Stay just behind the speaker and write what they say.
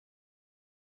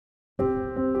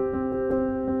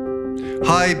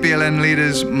Hi BLN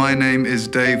leaders, my name is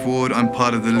Dave Ward. I'm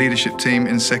part of the leadership team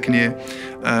in second year.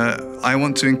 I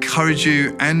want to encourage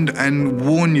you and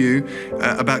warn you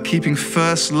about keeping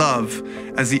first love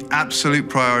as the absolute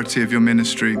priority of your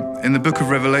ministry. In the book of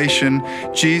Revelation,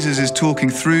 Jesus is talking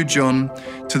through John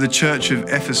to the church of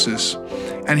Ephesus,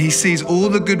 and he sees all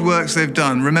the good works they've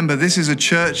done. Remember, this is a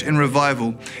church in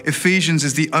revival. Ephesians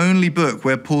is the only book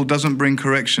where Paul doesn't bring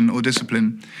correction or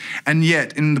discipline. And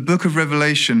yet, in the book of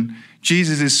Revelation,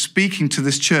 Jesus is speaking to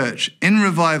this church in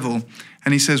revival,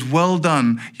 and he says, well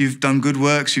done, you've done good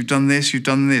works, you've done this.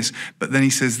 But then he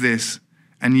says this,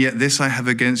 and yet this I have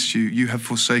against you, you have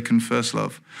forsaken first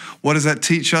love. What does that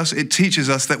teach us? It teaches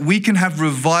us that we can have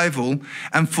revival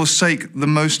and forsake the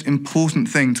most important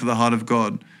thing to the heart of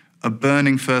God, a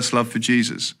burning first love for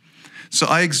Jesus. So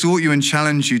I exhort you and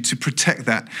challenge you to protect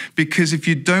that, because if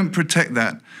you don't protect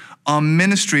that, our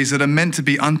ministries that are meant to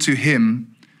be unto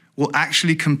him will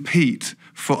actually compete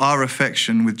for our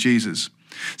affection with Jesus.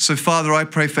 So Father, I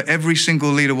pray for every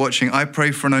single leader watching. I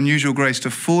pray for an unusual grace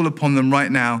to fall upon them right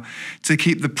now, to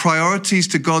keep the priorities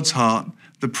to God's heart,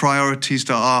 the priorities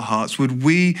to our hearts. Would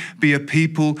we be a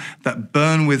people that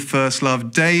burn with first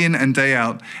love day in and day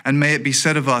out? And may it be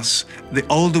said of us, the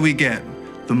older we get,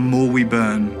 the more we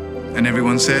burn. And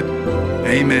everyone said,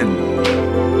 amen.